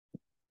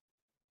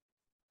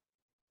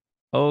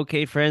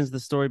Okay, friends, the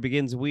story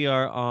begins. We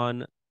are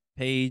on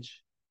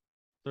page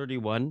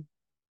 31,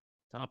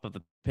 top of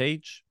the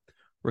page.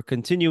 We're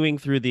continuing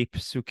through the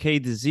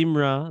Psukei de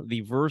Zimra,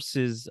 the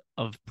verses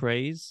of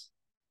praise,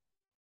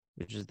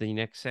 which is the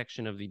next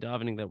section of the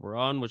davening that we're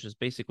on, which is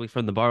basically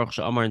from the Baruch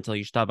She'amar until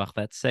Yishtabach.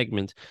 That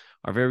segment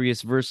are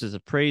various verses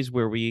of praise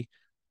where we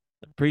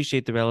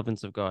appreciate the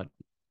relevance of God.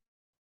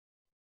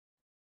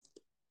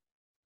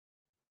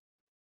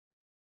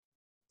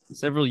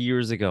 Several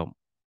years ago,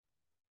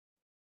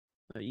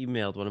 I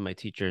emailed one of my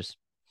teachers.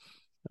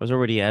 I was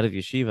already out of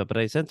yeshiva, but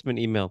I sent him an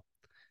email.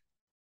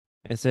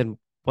 I said,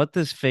 "What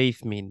does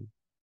faith mean?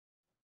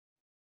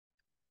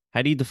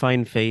 How do you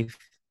define faith?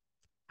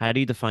 How do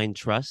you define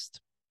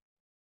trust?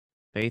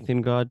 Faith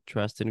in God,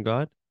 trust in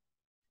God?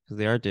 Because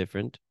they are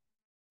different.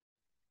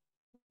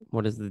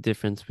 What is the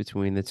difference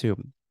between the two?"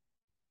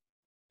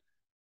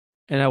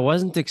 And I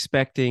wasn't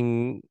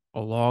expecting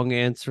a long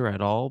answer at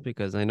all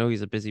because I know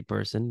he's a busy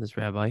person, this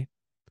rabbi.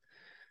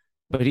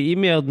 But he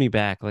emailed me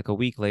back like a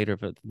week later,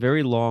 but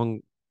very long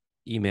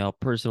email,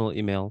 personal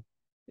email.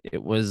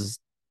 It was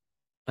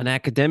an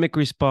academic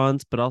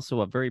response, but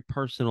also a very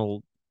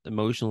personal,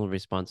 emotional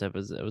response. It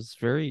was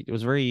very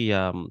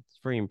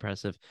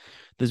impressive.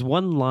 There's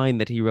one line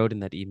that he wrote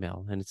in that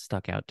email, and it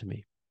stuck out to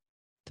me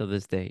till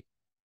this day.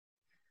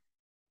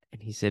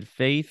 And he said,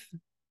 "Faith."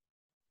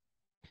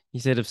 He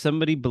said, "If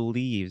somebody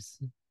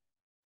believes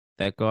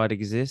that God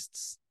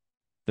exists,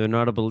 they're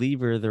not a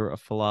believer; they're a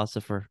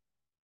philosopher.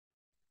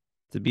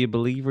 To be a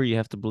believer, you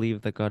have to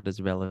believe that God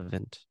is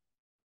relevant."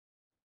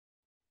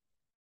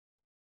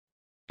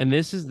 And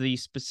this is the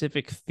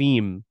specific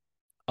theme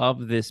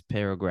of this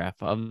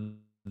paragraph, of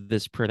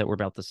this prayer that we're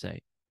about to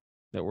say,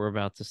 that we're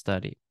about to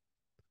study.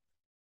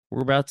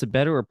 We're about to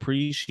better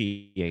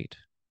appreciate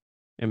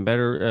and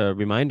better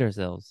remind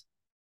ourselves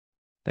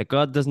that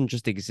God doesn't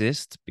just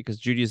exist because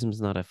Judaism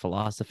is not a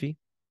philosophy.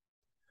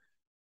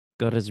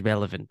 God is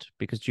relevant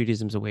because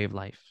Judaism is a way of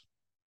life.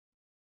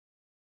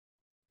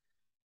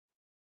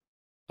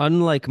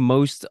 Unlike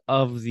most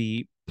of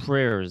the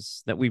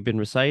prayers that we've been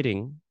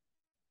reciting,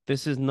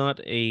 this is not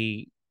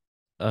a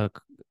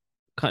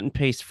cut and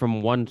paste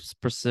from one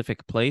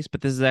specific place, but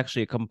this is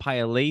actually a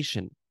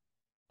compilation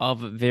of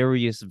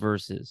various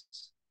verses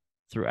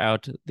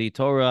throughout the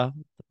Torah,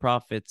 the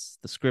prophets,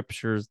 the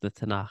scriptures, the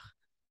Tanakh.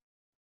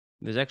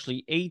 There's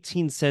actually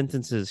 18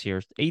 sentences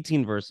here,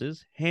 18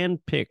 verses,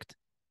 handpicked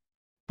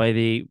by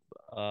the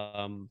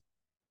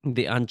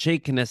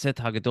Anshe Knesset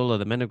Hagadola,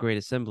 the men of great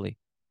assembly,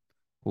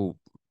 who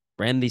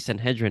ran the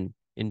Sanhedrin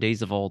in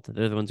days of old.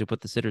 They're the ones who put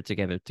the Siddur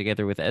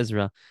together with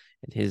Ezra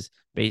and his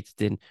Beit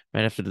Din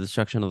right after the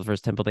destruction of the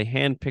first temple. They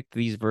handpicked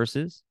these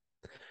verses,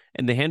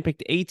 and they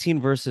handpicked 18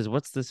 verses.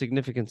 What's the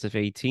significance of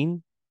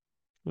 18?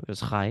 It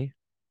was Chai.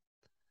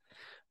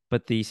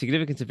 But the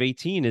significance of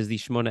 18 is the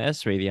Shemona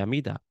Esrei, the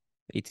Amidah,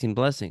 18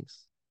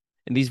 blessings.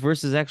 And these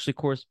verses actually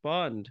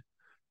correspond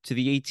to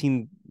the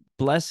 18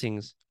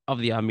 blessings of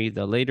the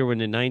Amidah. Later, when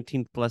the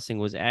 19th blessing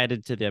was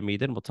added to the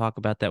Amidah, and we'll talk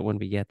about that when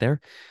we get there,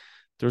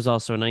 there's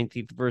also a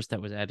 19th verse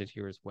that was added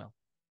here as well.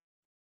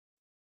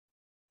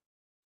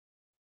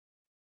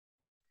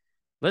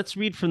 Let's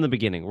read from the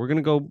beginning. We're going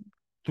to go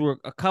through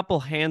a couple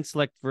hand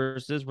select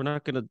verses. We're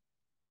not going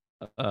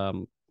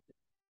to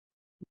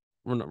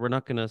we're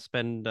not going to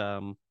spend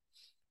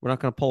we're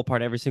not going to pull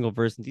apart every single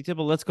verse in detail,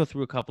 but let's go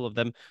through a couple of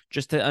them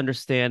just to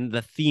understand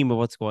the theme of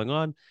what's going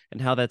on and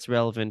how that's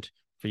relevant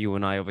for you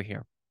and I over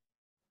here.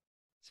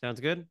 Sounds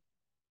good?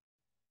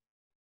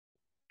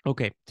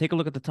 Okay, take a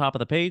look at the top of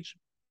the page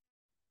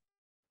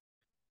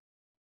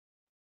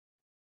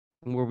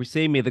where we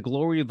say, "May the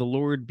glory of the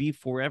Lord be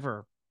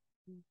forever.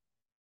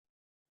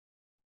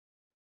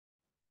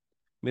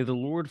 May the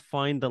Lord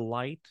find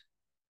delight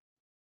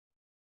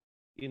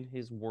in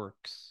his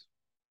works.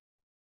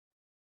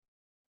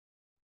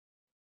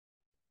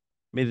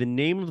 May the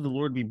name of the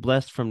Lord be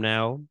blessed from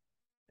now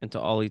and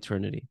to all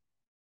eternity."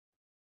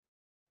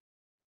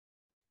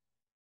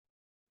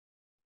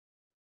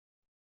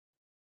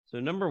 So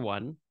number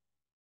one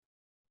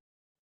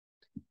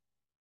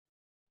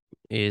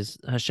is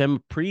Hashem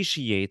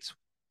appreciates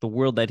the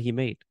world that he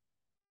made.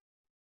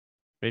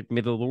 Right? May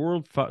the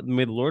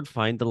Lord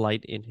find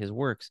delight in his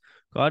works.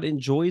 God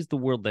enjoys the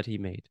world that he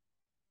made,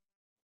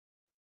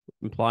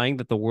 implying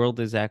that the world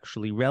is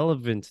actually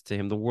relevant to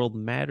him. The world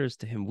matters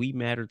to him. We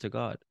matter to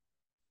God.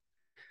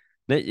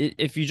 Now,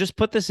 if you just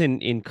put this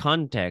in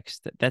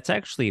context, that's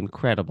actually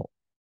incredible.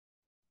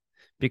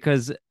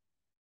 Because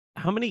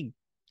how many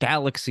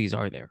galaxies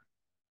are there?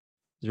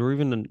 Is there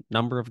even a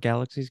number of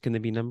galaxies? Can they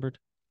be numbered?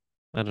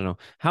 I don't know.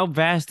 How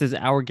vast is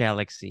our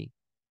galaxy?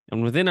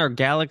 And within our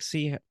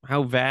galaxy,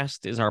 how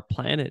vast is our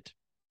planet?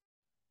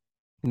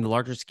 In the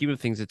larger scheme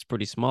of things, it's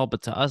pretty small,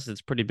 but to us,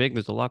 it's pretty big.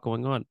 There's a lot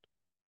going on.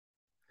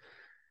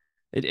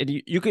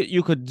 You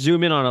could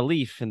zoom in on a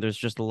leaf, and there's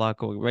just a lot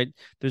going right.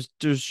 There's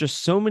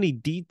just so many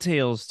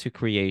details to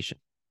creation,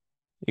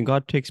 and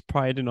God takes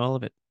pride in all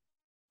of it.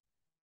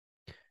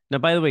 Now,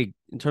 by the way,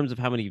 in terms of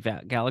how many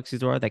galaxies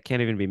there are, that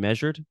can't even be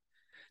measured.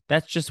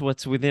 That's just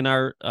what's within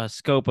our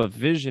scope of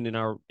vision in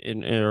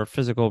our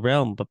physical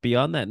realm. But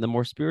beyond that, in the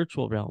more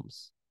spiritual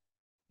realms,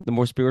 the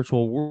more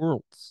spiritual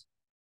worlds,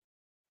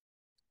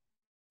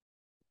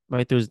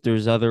 right?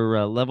 There's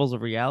other levels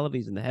of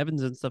realities in the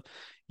heavens and stuff.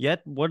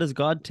 Yet, what does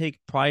God take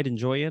pride and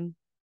joy in?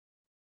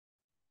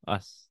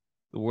 Us,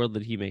 the world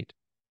that He made,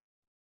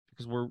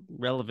 because we're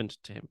relevant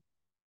to Him.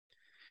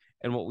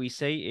 And what we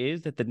say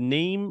is that the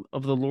name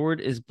of the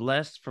Lord is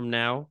blessed from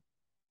now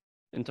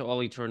into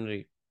all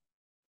eternity.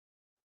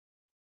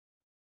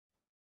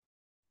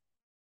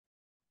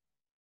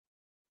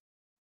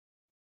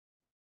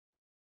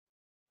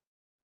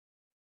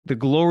 The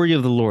glory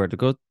of the Lord.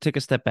 Go take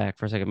a step back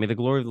for a second. May the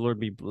glory of the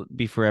Lord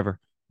be forever.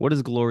 What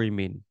does glory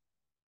mean?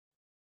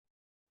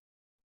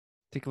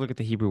 Take a look at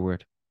the Hebrew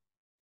word.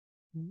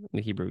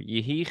 The Hebrew.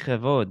 Yehi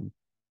Kh'vod.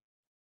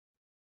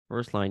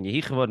 First line.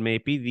 Yehi Kh'vod. May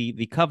it be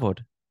the Kh'vod.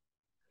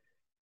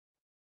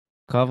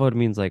 Kh'vod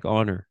means like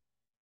honor.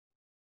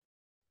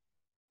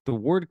 The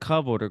word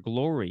Kh'vod or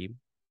glory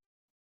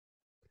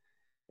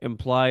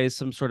implies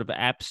some sort of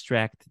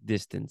abstract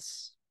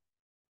distance.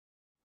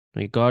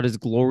 Like God is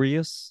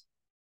glorious.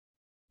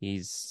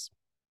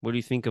 What do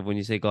you think of when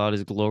you say God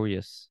is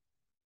glorious?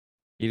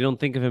 You don't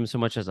think of him so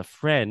much as a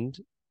friend.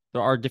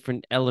 There are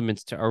different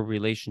elements to our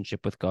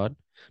relationship with God.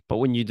 But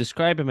when you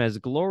describe him as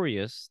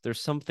glorious,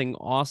 there's something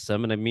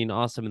awesome. And I mean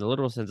awesome in the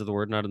literal sense of the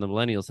word, not in the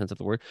millennial sense of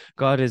the word.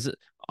 God is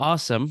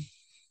awesome.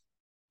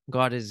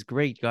 God is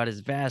great. God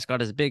is vast.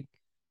 God is big.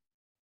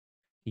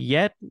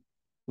 Yet,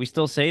 we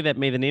still say that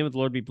may the name of the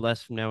Lord be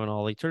blessed from now and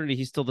all eternity.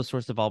 He's still the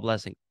source of all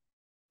blessing.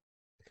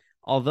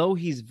 Although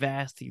he's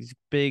vast, he's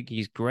big,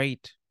 he's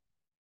great,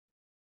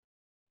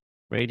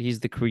 right? He's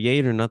the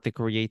creator, not the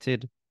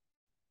created.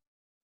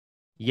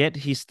 Yet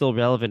he's still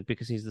relevant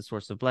because he's the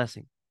source of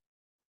blessing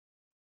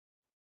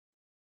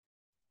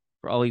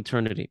for all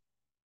eternity.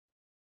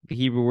 The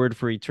Hebrew word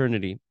for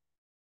eternity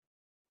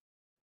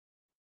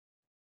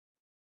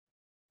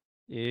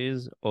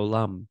is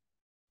olam.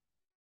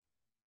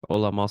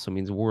 Olam also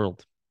means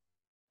world.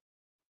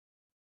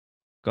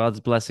 God's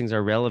blessings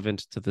are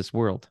relevant to this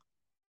world,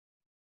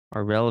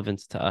 are relevant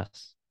to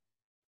us.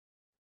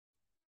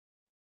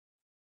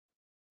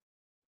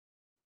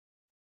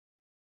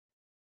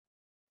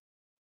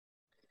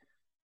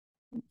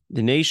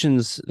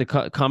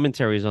 The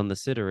commentaries on the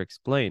Siddur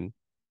explain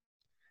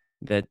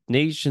that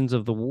nations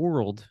of the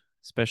world,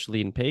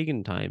 especially in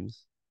pagan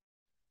times,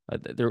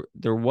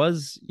 there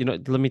was,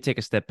 let me take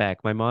a step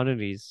back.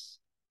 Maimonides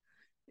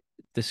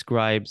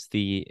describes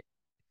the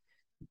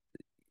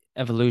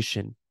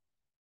evolution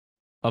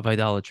of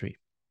idolatry.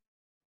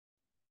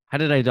 How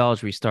did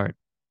idolatry start?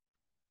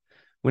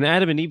 When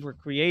Adam and Eve were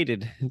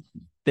created,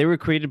 they were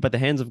created by the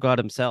hands of God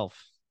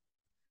himself.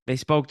 They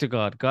spoke to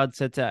God. God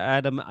said to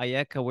Adam,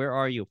 Ayeka, where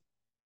are you?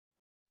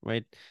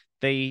 Right?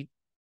 They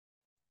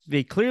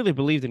clearly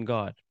believed in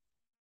God.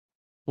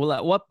 Well,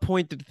 at what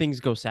point did things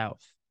go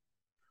south?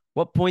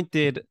 What point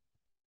did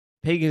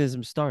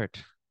paganism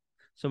start?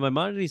 So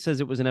Maimonides says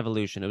it was an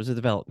evolution. It was a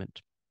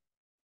development.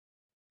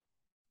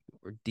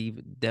 Or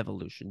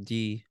devolution.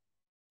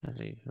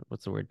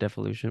 What's the word?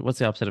 Devolution. What's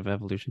the opposite of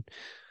evolution?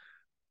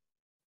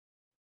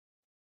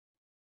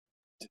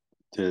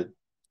 To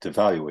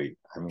devaluate.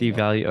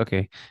 Devalue.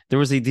 Okay. There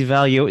was a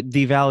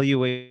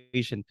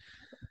devaluation.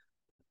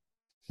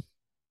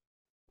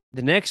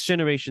 The next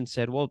generation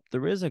said, well,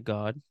 there is a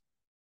God.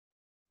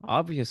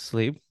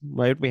 Obviously,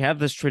 right? We have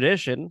this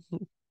tradition,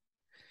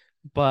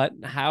 but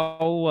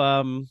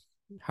how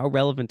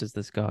relevant is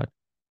this God?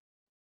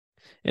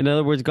 In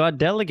other words, God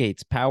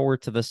delegates power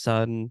to the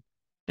sun,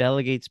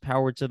 delegates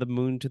power to the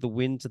moon, to the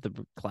wind, to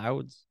the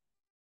clouds.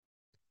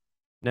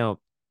 Now,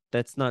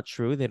 that's not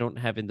true. They don't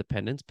have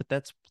independence, but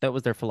that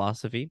was their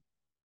philosophy.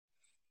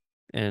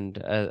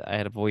 And I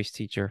had a voice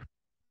teacher,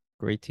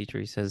 great teacher.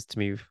 He says to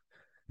me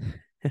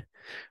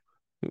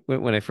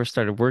when I first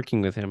started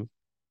working with him,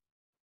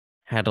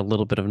 had a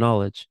little bit of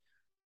knowledge,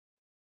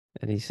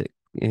 and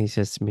he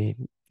says to me,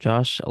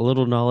 Josh, a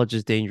little knowledge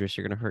is dangerous.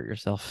 You're going to hurt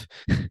yourself.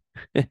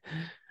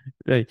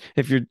 Right.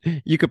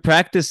 You could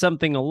practice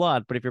something a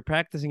lot, but if you're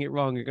practicing it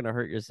wrong, you're going to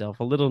hurt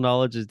yourself. A little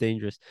knowledge is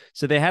dangerous.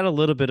 So they had a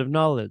little bit of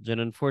knowledge,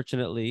 and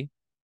unfortunately,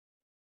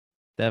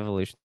 the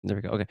evolution. There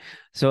we go. Okay.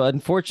 So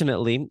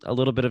unfortunately, a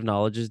little bit of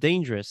knowledge is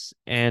dangerous,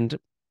 and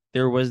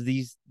there was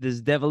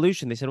this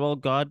devolution. They said, well,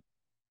 God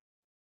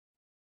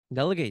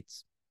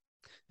delegates,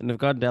 and if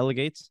God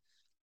delegates,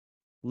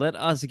 let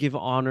us give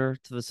honor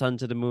to the sun,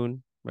 to the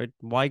moon. Right?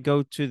 Why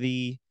go to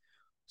the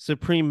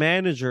supreme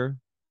manager?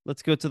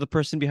 Let's go to the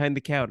person behind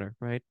the counter,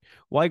 right?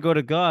 Why go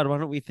to God? Why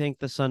don't we thank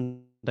the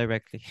sun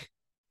directly?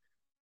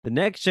 The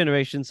next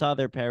generation saw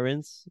their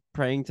parents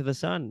praying to the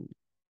sun,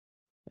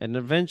 and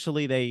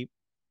eventually they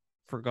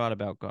forgot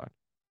about God.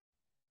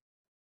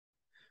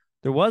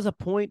 There was a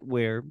point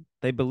where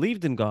they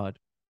believed in God.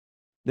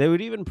 They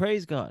would even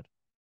praise God,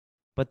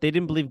 but they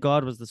didn't believe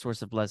God was the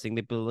source of blessing.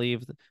 They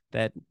believed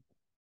that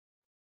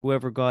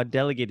whoever God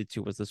delegated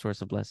to was the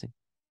source of blessing.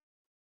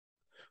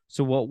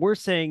 So what we're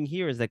saying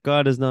here is that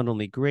God is not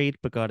only great,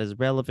 but God is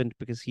relevant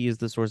because he is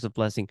the source of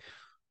blessing.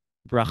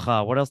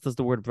 Bracha. What else does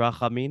the word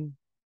bracha mean?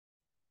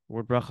 The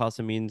word bracha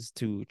also means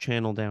to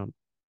channel down.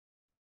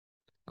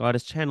 God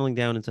is channeling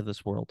down into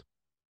this world.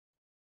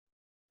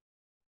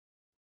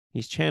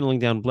 He's channeling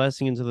down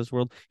blessing into this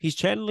world. He's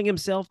channeling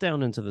himself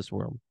down into this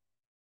world.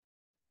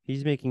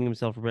 He's making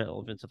himself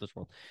relevant to this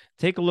world.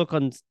 Take a look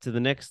on to the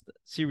next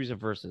series of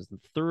verses. The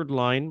third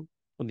line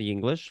of the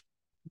English,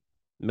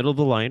 middle of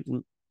the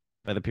line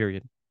by the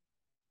period.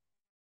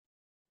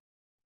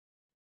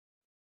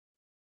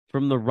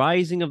 From the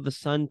rising of the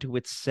sun to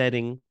its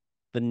setting,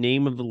 the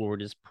name of the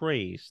Lord is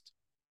praised.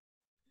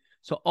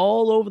 So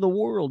all over the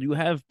world, you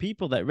have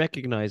people that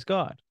recognize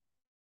God.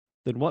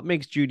 Then what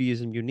makes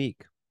Judaism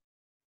unique?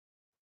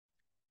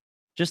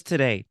 Just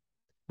today,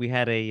 we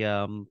had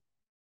a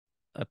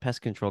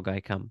pest control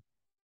guy come,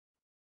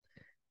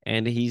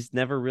 and he's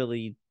never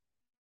really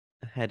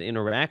had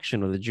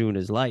interaction with a Jew in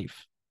his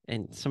life,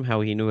 and somehow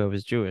he knew I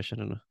was Jewish. I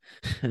don't know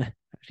how did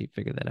he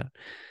figure that out.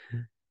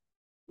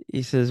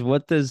 He says,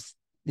 "What does?"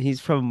 He's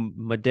from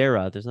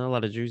Madeira. There's not a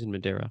lot of Jews in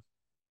Madeira.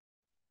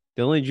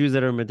 The only Jews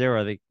that are in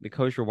Madeira, the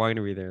kosher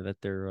winery there,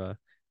 that they're a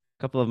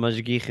couple of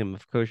mashgichim,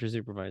 of kosher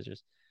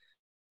supervisors.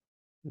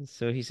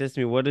 So he says to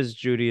me, "What does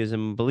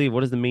Judaism believe?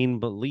 What is the main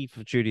belief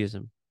of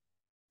Judaism?"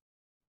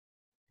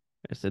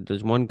 I said,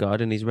 "There's one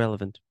God, and He's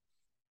relevant.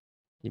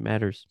 He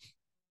matters.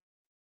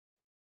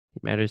 He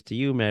matters to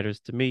you, matters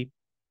to me.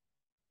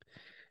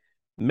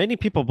 Many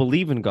people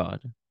believe in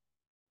God,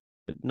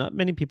 but not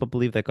many people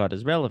believe that God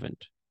is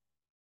relevant."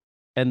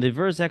 And the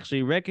verse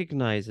actually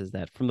recognizes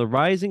that from the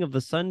rising of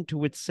the sun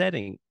to its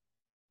setting,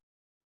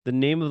 the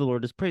name of the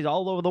Lord is praised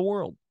all over the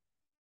world.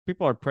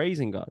 People are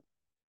praising God.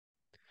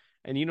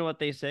 And you know what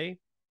they say?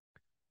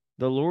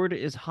 The Lord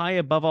is high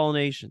above all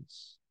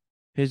nations.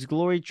 His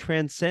glory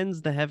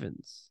transcends the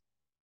heavens.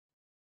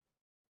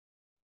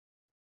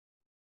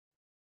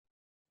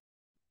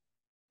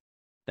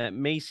 That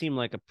may seem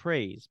like a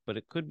praise, but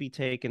it could be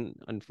taken,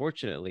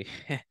 unfortunately,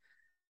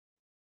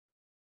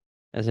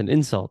 as an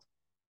insult.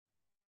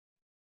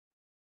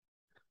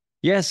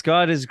 Yes,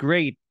 God is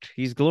great.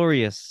 He's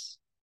glorious.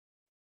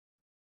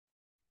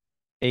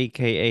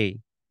 AKA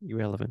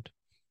irrelevant.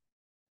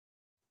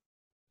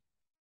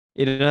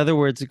 In other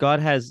words, God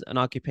has an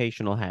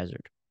occupational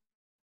hazard.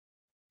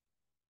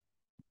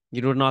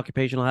 You know what an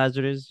occupational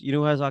hazard is? You know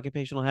who has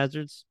occupational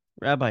hazards?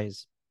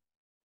 Rabbis.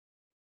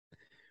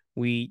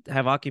 We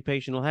have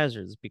occupational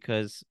hazards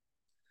because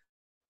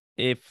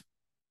if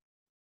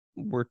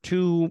we're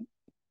too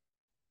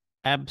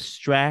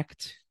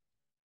abstract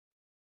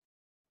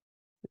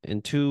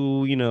and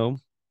too,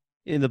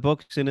 in the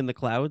books and in the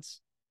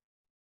clouds,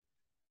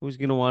 who's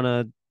going to want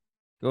to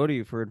go to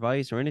you for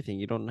advice or anything?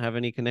 You don't have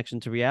any connection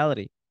to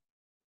reality.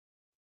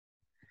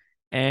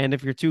 And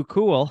if you're too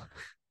cool,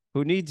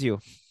 who needs you?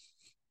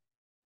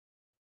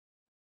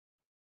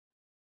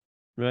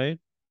 Right?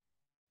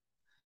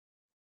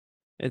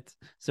 It's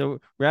so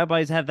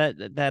rabbis have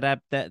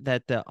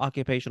that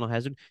occupational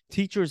hazard.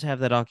 Teachers have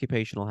that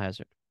occupational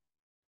hazard.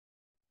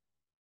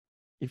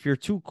 If you're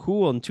too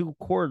cool and too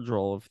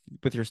cordial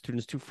with your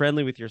students, too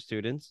friendly with your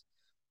students,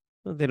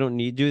 well, they don't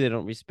need you. They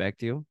don't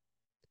respect you.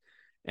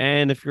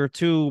 And if you're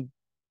too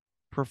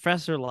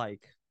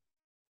professor-like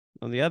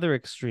on the other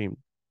extreme,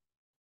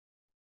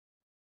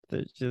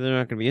 they're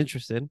not going to be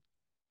interested.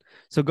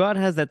 So God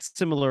has that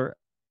similar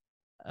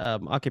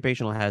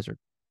occupational hazard.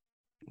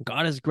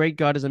 God is great.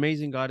 God is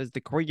amazing. God is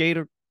the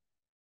creator.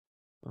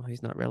 Oh,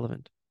 he's not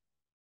relevant.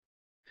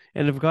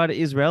 And if God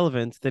is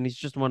relevant, then he's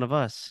just one of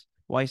us.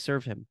 Why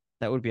serve him?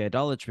 That would be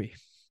idolatry.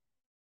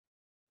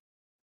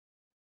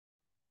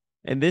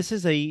 And this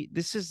is a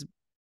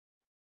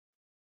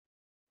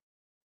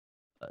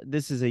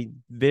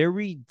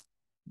very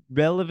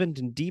relevant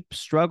and deep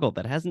struggle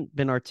that hasn't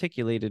been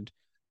articulated,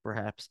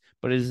 perhaps,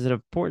 but it is an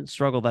important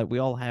struggle that we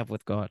all have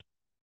with God.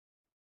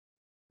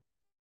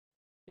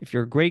 If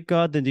you're a great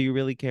God, then do you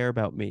really care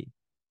about me?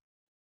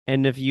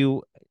 And if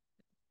you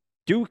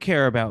do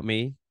care about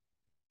me,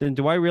 then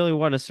do I really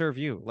want to serve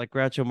you? Like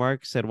Groucho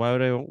Marx said, why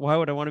would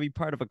I want to be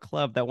part of a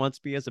club that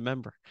wants me as a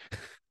member?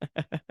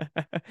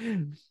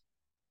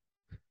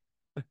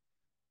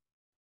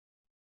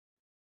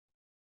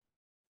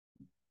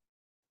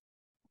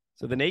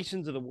 So the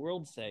nations of the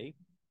world say,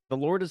 the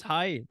Lord is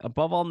high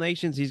above all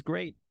nations. He's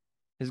great.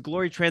 His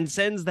glory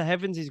transcends the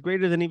heavens. He's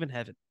greater than even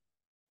heaven.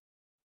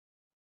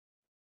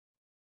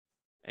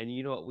 And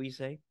you know what we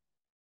say?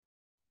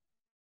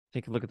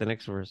 Take a look at the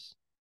next verse.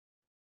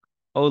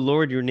 Oh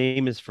Lord, your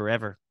name is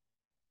forever.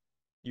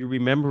 Your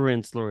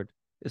remembrance, Lord,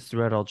 is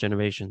throughout all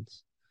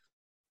generations.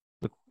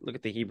 Look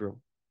at the Hebrew.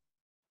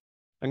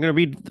 I'm going to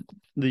read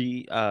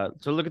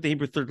so look at the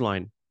Hebrew third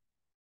line,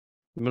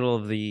 middle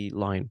of the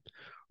line.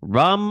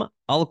 Ram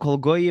al kol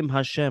goyim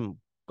Hashem.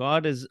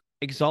 God is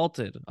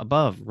exalted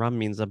above. Ram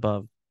means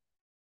above.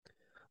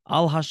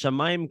 Al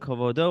hashamayim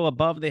Kh'vodo.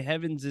 Above the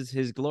heavens is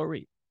his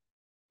glory.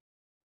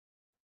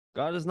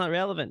 God is not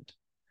relevant.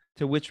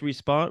 To which we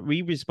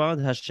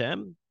respond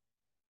Hashem.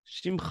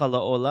 Shimcha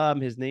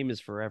la'olam. His name is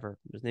forever.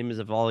 His name is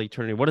of all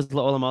eternity. What does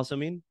la'olam also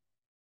mean?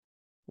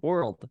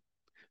 World.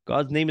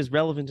 God's name is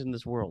relevant in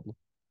this world.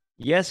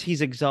 Yes,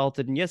 he's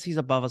exalted, and yes, he's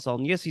above us all,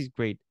 and yes, he's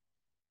great.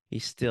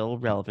 He's still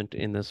relevant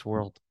in this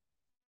world.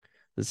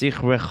 The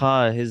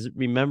Zichrecha, his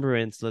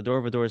remembrance, the door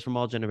of doors from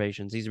all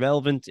generations. He's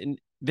relevant in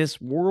this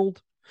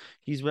world.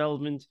 He's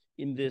relevant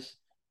in this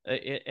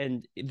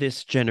and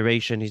this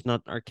generation. He's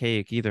not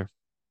archaic either.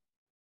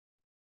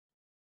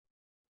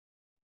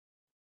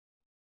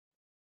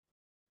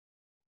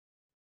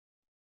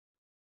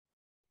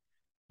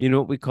 You know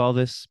what we call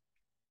this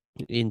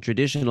in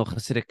traditional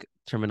Hasidic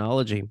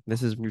terminology?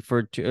 This is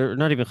referred to, or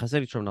not even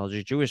Hasidic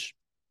terminology, Jewish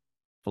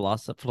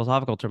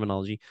philosophical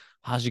terminology,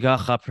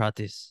 Hashgacha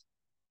Pratis,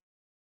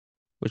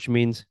 which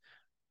means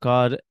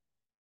God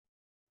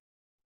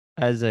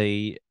as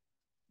a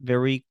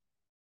very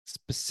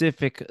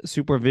specific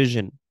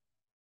supervision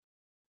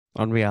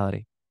on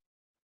reality.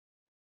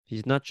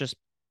 He's not just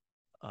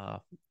uh,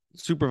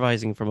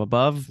 supervising from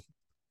above,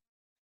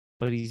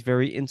 but he's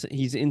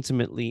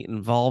intimately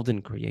involved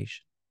in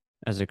creation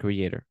as a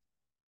creator.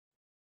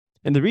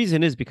 And the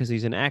reason is because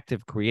he's an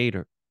active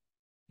creator.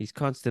 He's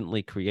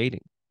constantly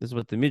creating. This is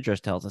what the Midrash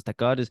tells us, that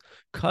God is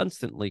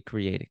constantly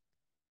creating,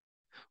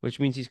 which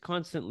means he's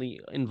constantly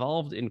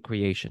involved in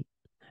creation.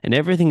 And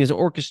everything is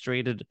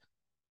orchestrated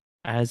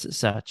as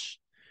such.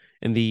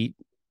 And the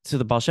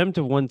Baal Shem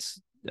Tov once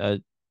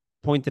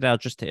pointed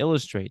out, just to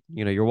illustrate,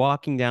 you're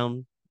walking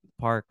down the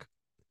park.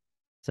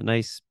 It's a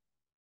nice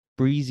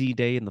breezy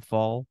day in the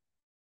fall.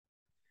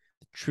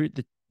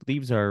 The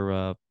leaves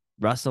are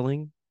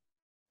rustling.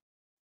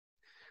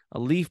 A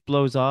leaf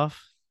blows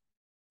off,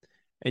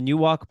 and you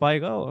walk by.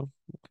 Go, oh,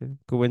 okay,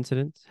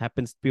 coincidence.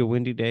 Happens to be a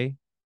windy day.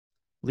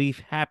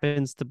 Leaf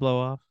happens to blow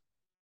off.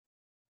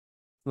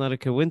 It's not a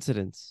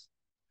coincidence.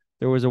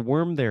 There was a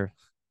worm there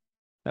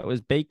that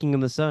was baking in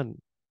the sun,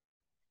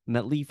 and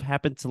that leaf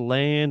happened to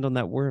land on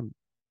that worm.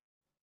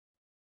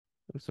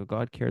 So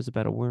God cares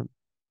about a worm.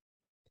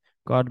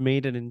 God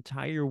made an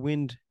entire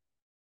wind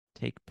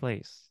take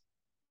place,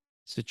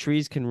 so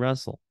trees can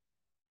rustle,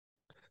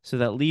 so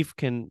that leaf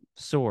can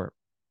soar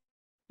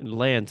and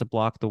land to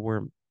block the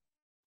worm.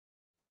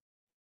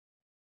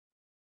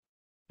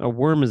 A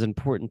worm is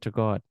important to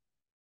God.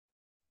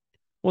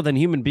 Well, then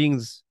human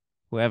beings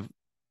who have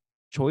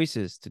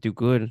choices to do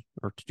good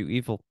or to do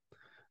evil,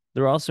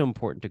 they're also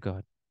important to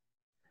God.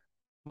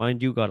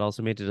 Mind you, God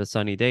also made it a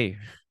sunny day.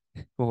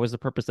 What was the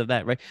purpose of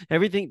that, right?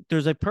 Everything,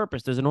 there's a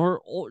purpose. There's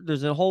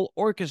a whole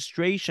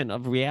orchestration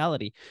of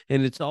reality,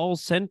 and it's all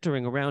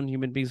centering around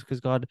human beings because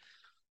God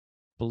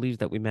believes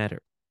that we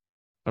matter.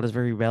 God is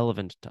very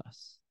relevant to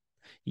us.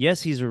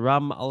 Yes, he's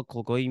Ram al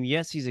Kol Goyim.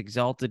 Yes, he's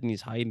exalted and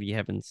he's high in the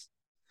heavens,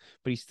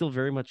 but he's still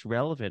very much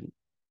relevant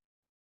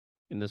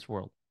in this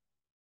world.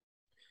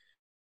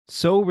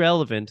 So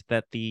relevant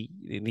that the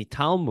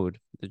Talmud,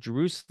 the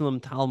Jerusalem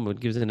Talmud,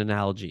 gives an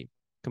analogy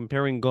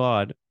comparing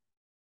God,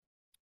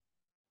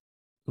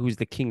 who's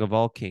the king of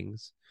all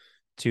kings,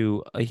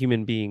 to a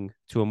human being,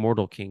 to a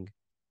mortal king.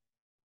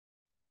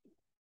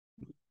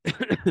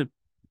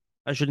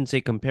 I shouldn't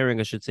say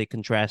comparing, I should say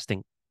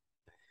contrasting.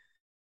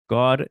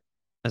 God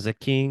as a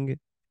king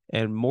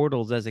and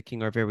mortals as a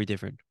king are very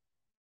different.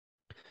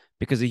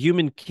 Because a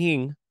human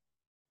king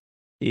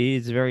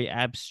is very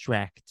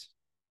abstract.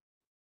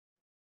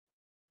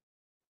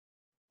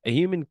 A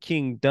human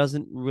king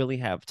doesn't really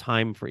have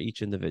time for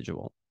each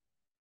individual.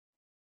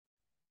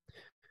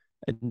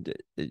 And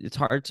it's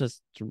hard to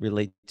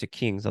relate to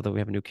kings, although we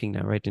have a new king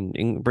now, right?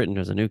 In Britain,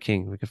 there's a new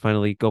king. We can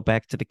finally go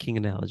back to the king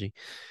analogy.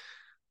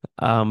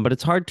 But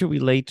it's hard to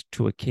relate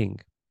to a king.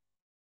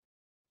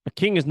 A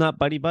king is not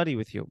buddy-buddy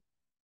with you.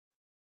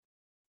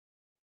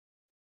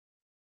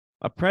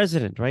 A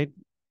president, right?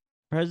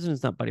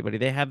 President's not buddy-buddy.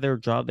 They have their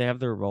job, they have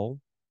their role.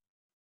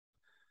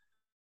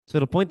 So to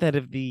the point that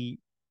if the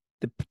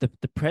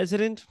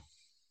president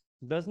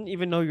doesn't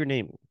even know your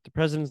name, the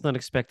president's not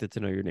expected to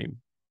know your name.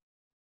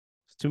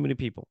 It's too many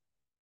people.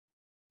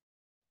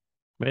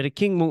 Right? A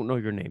king won't know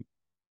your name.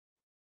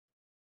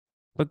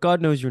 But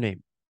God knows your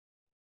name.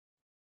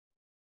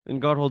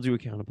 And God holds you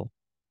accountable.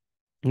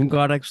 And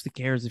God actually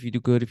cares if you do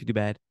good, if you do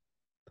bad.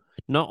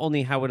 Not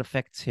only how it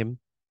affects him,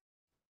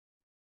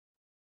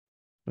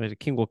 right? The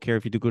king will care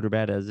if you do good or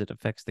bad as it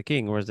affects the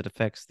king or as it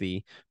affects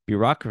the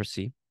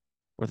bureaucracy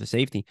or the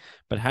safety,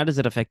 but how does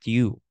it affect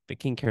you? The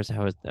king cares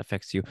how it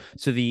affects you.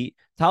 So the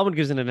Talmud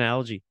gives an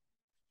analogy.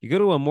 You go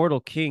to a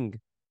mortal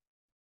king,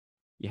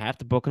 you have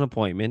to book an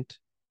appointment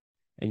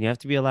and you have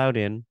to be allowed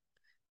in,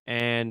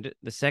 and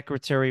the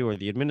secretary or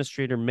the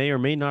administrator may or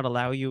may not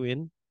allow you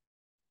in.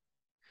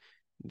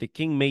 The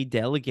king may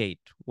delegate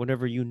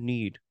whatever you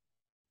need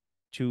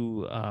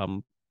to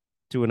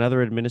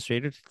another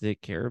administrator to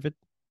take care of it.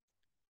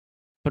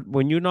 But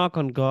when you knock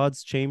on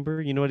God's chamber,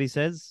 you know what he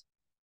says?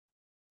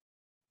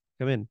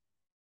 Come in.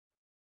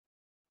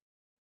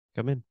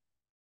 Come in.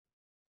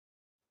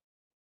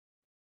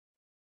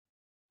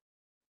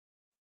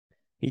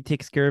 He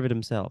takes care of it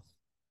himself.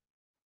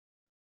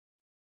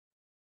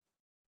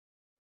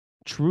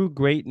 True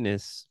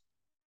greatness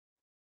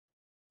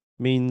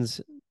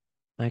means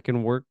I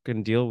can work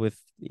and deal with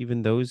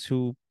even those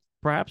who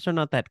perhaps are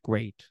not that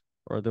great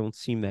or don't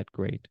seem that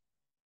great.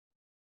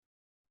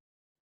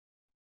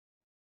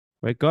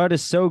 Right? God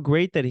is so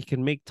great that he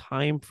can make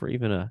time for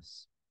even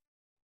us.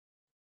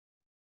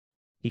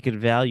 He could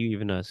value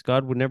even us.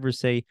 God would never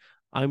say,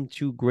 I'm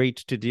too great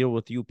to deal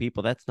with you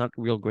people. That's not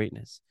real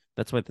greatness.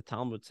 That's why the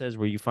Talmud says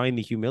where you find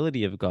the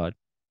humility of God.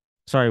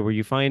 Sorry, where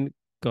you find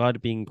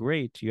God being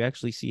great, you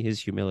actually see his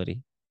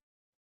humility.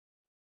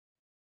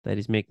 That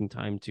he's making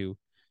time to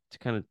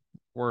kind of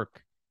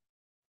work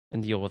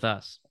and deal with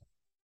us.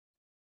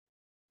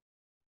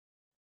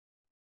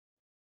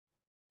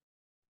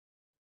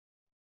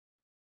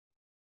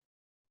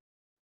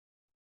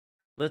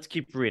 Let's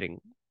keep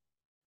reading.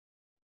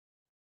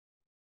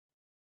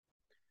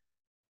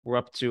 We're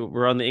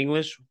on the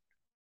English.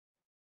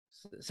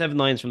 7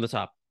 lines from the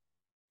top.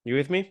 You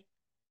with me?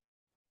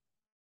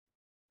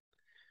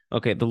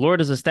 Okay, the Lord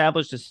has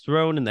established his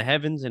throne in the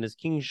heavens, and his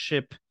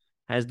kingship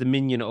has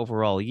dominion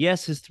over all.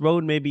 Yes, his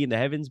throne may be in the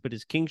heavens, but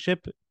his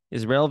kingship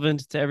is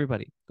relevant to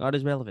everybody. God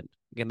is relevant.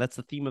 Again, that's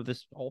the theme of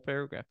this whole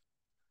paragraph.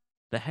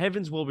 The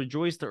heavens will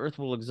rejoice, the earth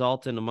will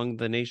exalt, and among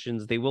the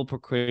nations they will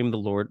proclaim the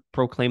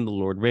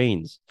Lord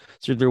reigns.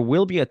 So there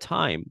will be a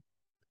time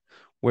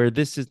where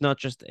this is not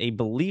just a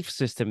belief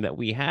system that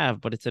we have,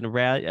 but it's a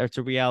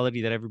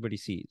reality that everybody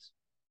sees.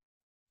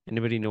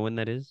 Anybody know when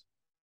that is?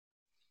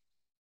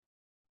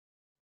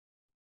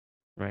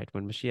 Right,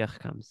 when Mashiach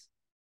comes,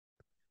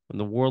 when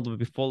the world will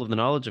be full of the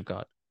knowledge of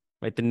God.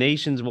 Right, the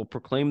nations will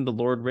proclaim the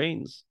Lord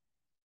reigns.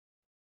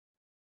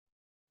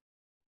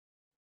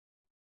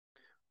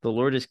 The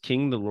Lord is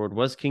king. The Lord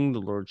was king. The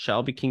Lord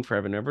shall be king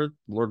forever and ever.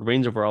 The Lord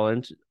reigns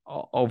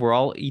over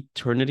all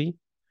eternity.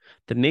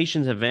 The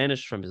nations have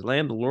vanished from his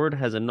land. The Lord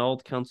has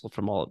annulled counsel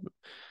from all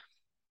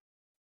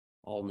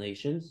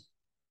nations.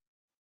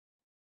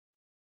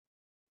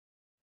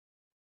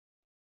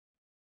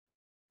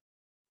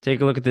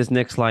 Take a look at this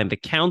next line. The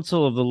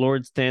counsel of the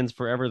Lord stands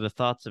forever, the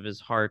thoughts of his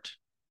heart.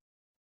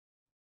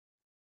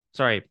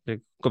 Sorry,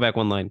 go back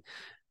 1 line.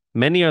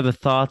 Many are the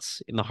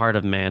thoughts in the heart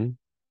of man.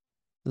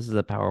 This is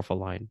a powerful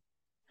line.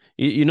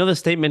 You know the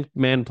statement,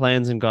 man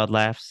plans and God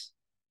laughs,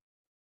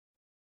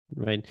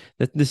 right?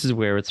 This is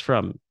where it's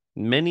from.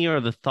 Many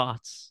are the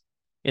thoughts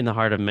in the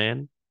heart of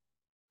man,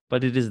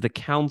 but it is the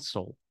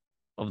counsel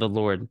of the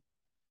Lord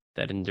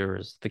that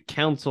endures. The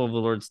counsel of the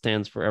Lord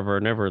stands forever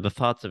and ever, the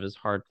thoughts of his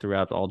heart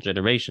throughout all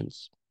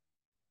generations.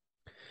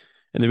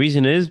 And the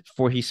reason is,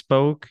 for he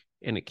spoke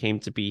and it came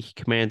to be, he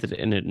commanded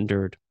and it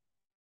endured.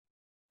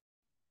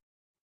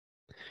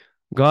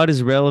 God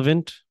is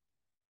relevant.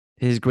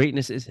 His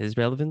greatness is his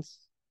relevance,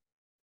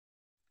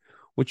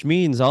 which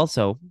means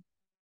also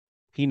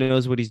he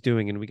knows what he's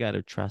doing, and we got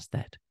to trust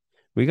that.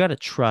 We got to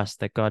trust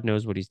that God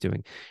knows what he's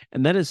doing.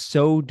 And that is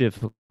so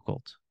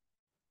difficult.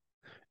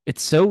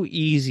 It's so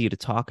easy to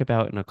talk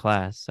about in a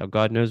class how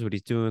God knows what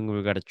he's doing.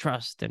 We got to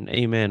trust and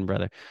amen,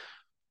 brother.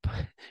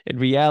 But in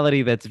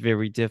reality, that's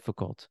very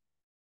difficult.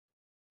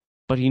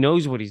 But he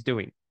knows what he's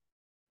doing.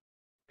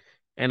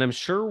 And I'm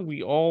sure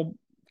we all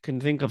can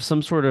think of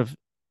some sort of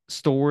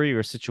story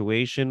or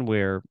situation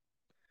where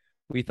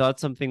we thought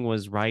something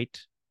was right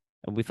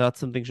and we thought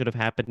something should have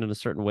happened in a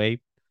certain way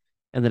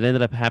and it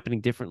ended up happening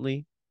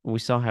differently. And we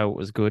saw how it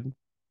was good.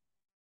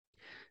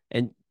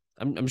 And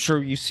I'm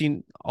sure you've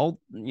seen all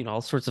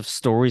sorts of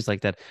stories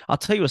like that. I'll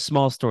tell you a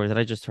small story that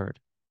I just heard.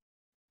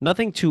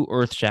 Nothing too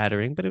earth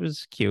shattering, but it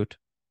was cute.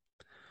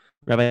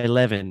 Rabbi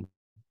Levin,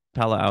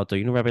 Palo Alto.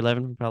 You know Rabbi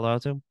Levin from Palo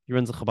Alto? He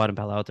runs the Kh'vod in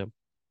Palo Alto.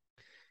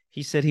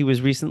 He said he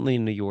was recently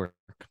in New York.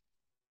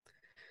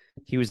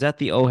 He was at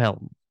the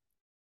Ohel.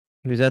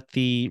 He was at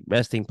the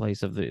resting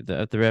place of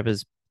the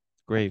Rebbe's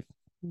grave,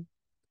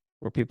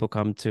 where people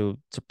come to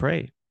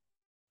pray,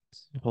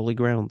 holy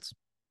grounds.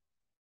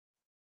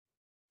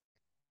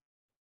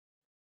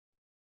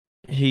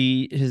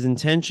 His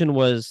intention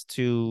was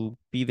to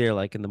be there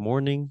like in the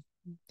morning.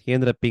 He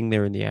ended up being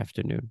there in the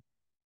afternoon.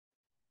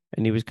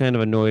 And he was kind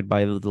of annoyed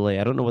by the delay.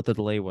 I don't know what the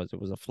delay was.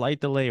 It was a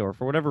flight delay, or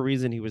for whatever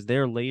reason, he was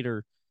there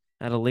later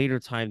at a later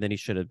time than he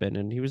should have been.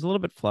 And he was a little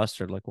bit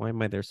flustered, like, why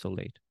am I there so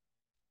late?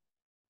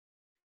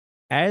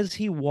 As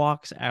he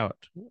walks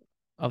out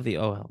of the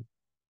OL,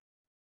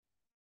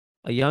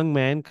 a young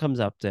man comes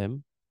up to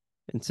him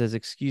and says,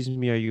 "Excuse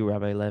me, are you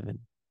Rabbi Levin?"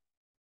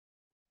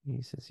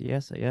 He says,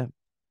 "Yes, I am."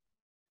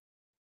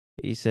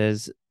 He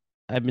says,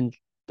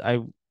 I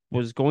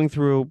was going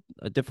through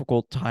a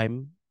difficult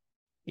time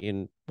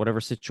in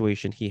whatever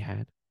situation he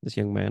had, this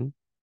young man.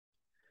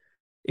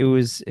 It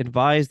was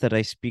advised that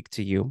I speak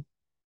to you.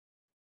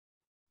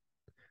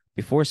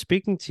 Before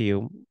speaking to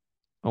you,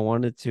 I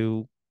wanted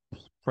to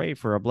pray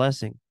for a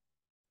blessing.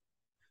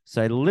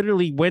 So I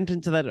literally went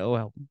into that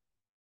OL,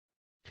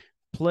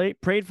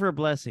 prayed for a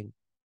blessing,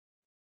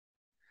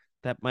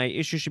 that my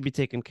issue should be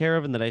taken care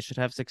of and that I should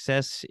have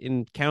success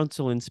in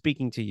counsel and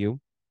speaking to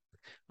you.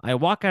 I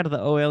walk out of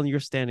the OL and you're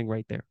standing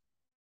right there.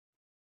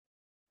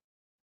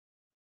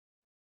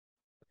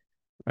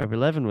 Rabbi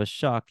Levin was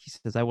shocked. He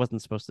says, I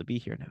wasn't supposed to be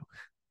here now.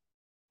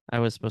 I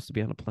was supposed to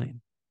be on a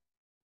plane.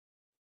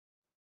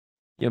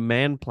 Your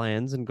man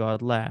plans and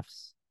God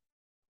laughs.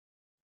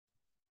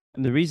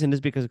 And the reason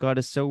is because God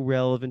is so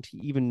relevant. He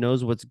even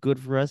knows what's good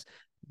for us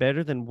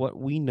better than what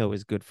we know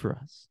is good for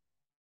us.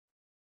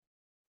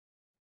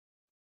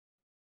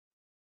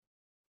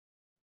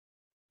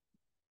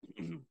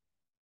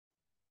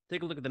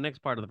 Take a look at the next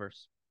part of the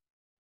verse.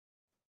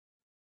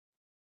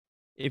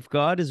 If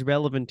God is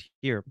relevant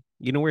here,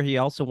 you know where he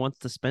also wants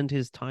to spend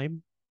his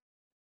time?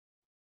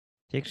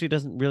 He actually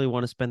doesn't really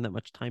want to spend that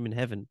much time in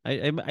heaven.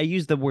 I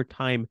use the word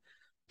time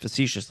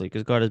facetiously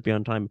because God is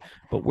beyond time.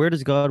 But where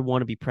does God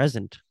want to be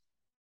present?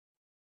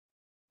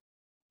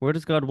 Where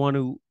does God want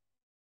to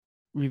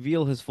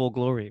reveal his full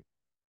glory?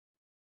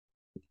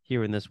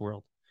 Here in this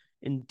world.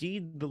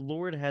 Indeed, the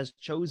Lord has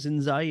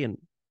chosen Zion.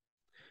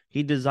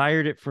 He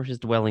desired it for his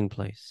dwelling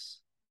place.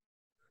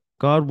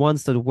 God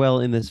wants to dwell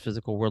in this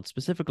physical world,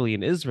 specifically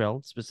in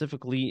Israel,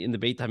 specifically in the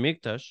Beit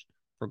HaMikdash,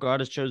 for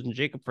God has chosen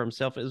Jacob for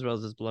himself, Israel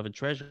as his beloved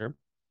treasure.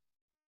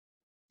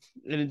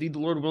 And indeed, the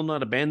Lord will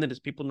not abandon his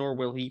people, nor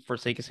will he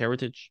forsake his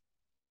heritage.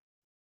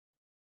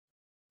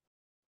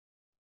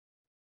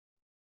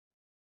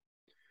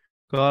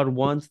 God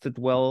wants to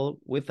dwell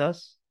with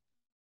us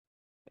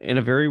in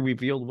a very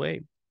revealed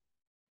way.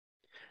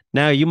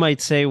 Now, you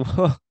might say,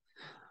 well,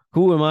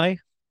 who am I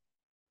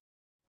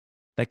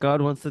that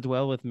God wants to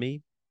dwell with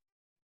me?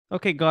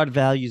 Okay, God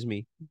values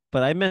me,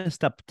 but I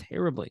messed up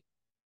terribly.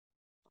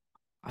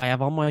 I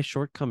have all my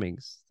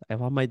shortcomings, I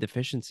have all my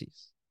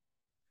deficiencies.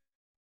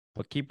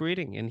 But keep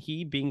reading. And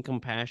he, being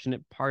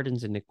compassionate,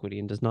 pardons iniquity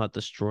and does not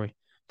destroy.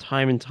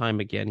 Time and time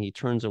again, he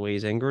turns away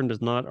his anger and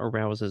does not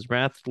arouse his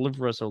wrath.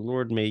 Deliver us, O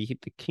Lord. May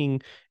the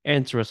King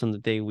answer us on the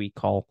day we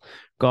call.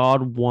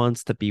 God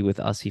wants to be with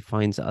us. He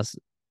finds us.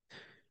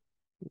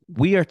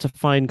 We are to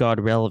find God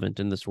relevant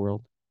in this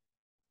world.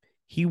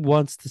 He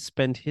wants to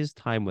spend his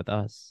time with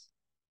us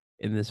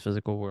in this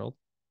physical world.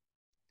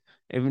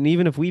 And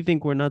even if we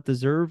think we're not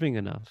deserving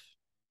enough,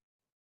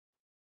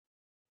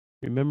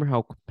 remember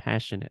how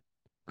compassionate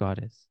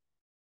God is.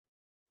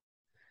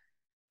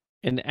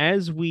 And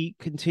as we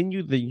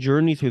continue the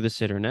journey through the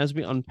Siddur, and as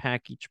we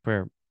unpack each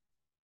prayer,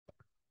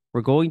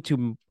 we're going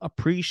to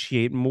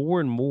appreciate more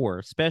and more,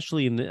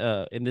 especially in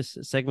this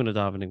segment of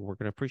davening, we're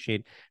going to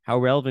appreciate how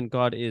relevant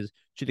God is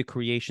to the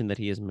creation that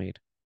he has made.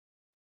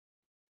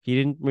 He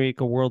didn't make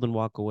a world and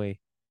walk away.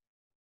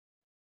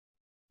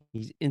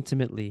 He's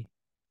intimately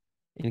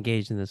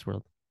engaged in this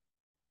world.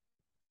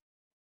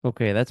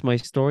 Okay, that's my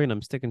story, and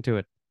I'm sticking to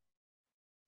it.